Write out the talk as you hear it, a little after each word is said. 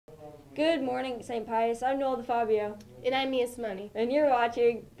Good morning, St. Pius. I'm Noel DeFabio. And I'm Mia Simone. And you're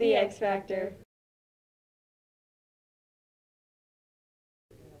watching The X Factor.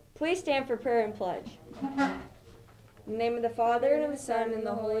 Please stand for prayer and pledge. In the name of the Father, and of the Son, and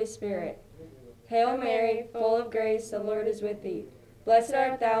the Holy Spirit. Hail Mary, full of grace, the Lord is with thee. Blessed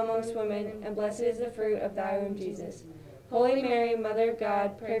art thou amongst women, and blessed is the fruit of thy womb, Jesus. Holy Mary, Mother of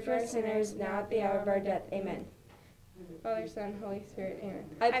God, pray for us sinners, now at the hour of our death. Amen. Father, Son, Holy Spirit, amen.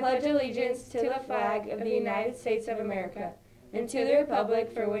 I pledge allegiance to the flag of the United States of America, and to the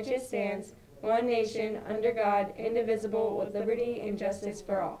republic for which it stands, one nation, under God, indivisible, with liberty and justice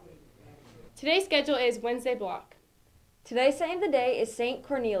for all. Today's schedule is Wednesday block. Today's saint of the day is Saint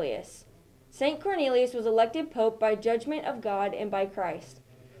Cornelius. Saint Cornelius was elected pope by judgment of God and by Christ.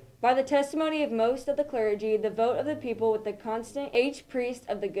 By the testimony of most of the clergy, the vote of the people with the constant priest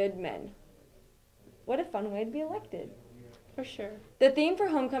of the good men. What a fun way to be elected. For sure. The theme for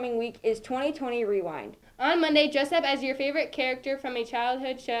homecoming week is 2020 Rewind. On Monday, dress up as your favorite character from a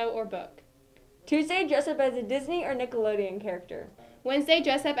childhood show or book. Tuesday, dress up as a Disney or Nickelodeon character. Wednesday,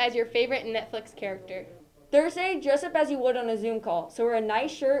 dress up as your favorite Netflix character. Thursday, dress up as you would on a Zoom call. So wear a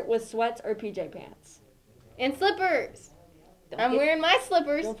nice shirt with sweats or PJ pants. And slippers. I'm wearing my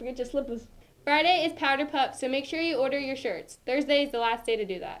slippers. Don't forget your slippers. Friday is Powder Pup, so make sure you order your shirts. Thursday is the last day to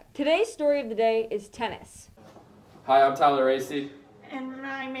do that. Today's story of the day is tennis. Hi, I'm Tyler Racy. And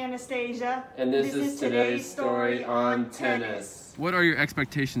I'm Anastasia. And this is today's story on tennis. What are your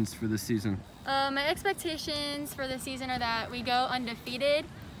expectations for this season? My expectations for the season are that we go undefeated,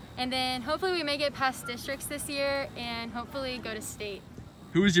 and then hopefully we make it past districts this year, and hopefully go to state.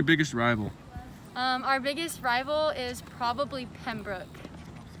 Who is your biggest rival? Our biggest rival is probably Pembroke.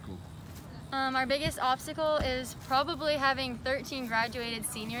 Cool. Our biggest obstacle is probably having 13 graduated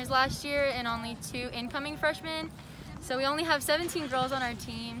seniors last year and only 2 incoming freshmen. So we only have 17 girls on our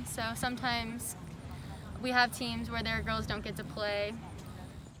team, so sometimes we have teams where their girls don't get to play.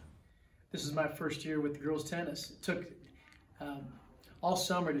 This is my first year with girls tennis. It took all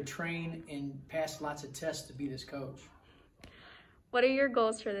summer to train and pass lots of tests to be this coach. What are your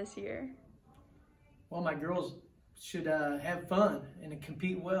goals for this year? Well, my girls should have fun and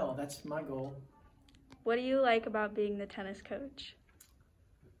compete well. That's my goal. What do you like about being the tennis coach?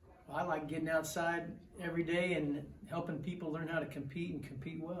 Well, I like getting outside every day and helping people learn how to compete and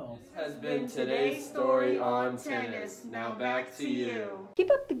compete well. This has been today's story on tennis. Now back to you.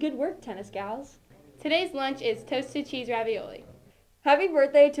 Keep up the good work, tennis gals. Today's lunch is toasted cheese ravioli. Happy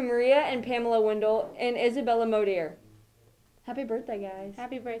birthday to Maria and Pamela Wendell and Isabella Modier. Happy birthday, guys.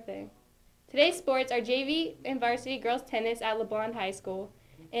 Happy birthday. Today's sports are JV and varsity girls tennis at LeBlond High School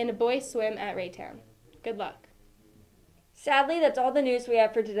and boys swim at Raytown. Good luck. Sadly, that's all the news we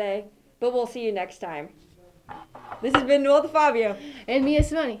have for today, but we'll see you next time. This has been Noel DeFabio. And Mia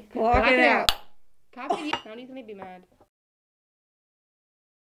Simone. Walking out. Copy. Now he's gonna be mad.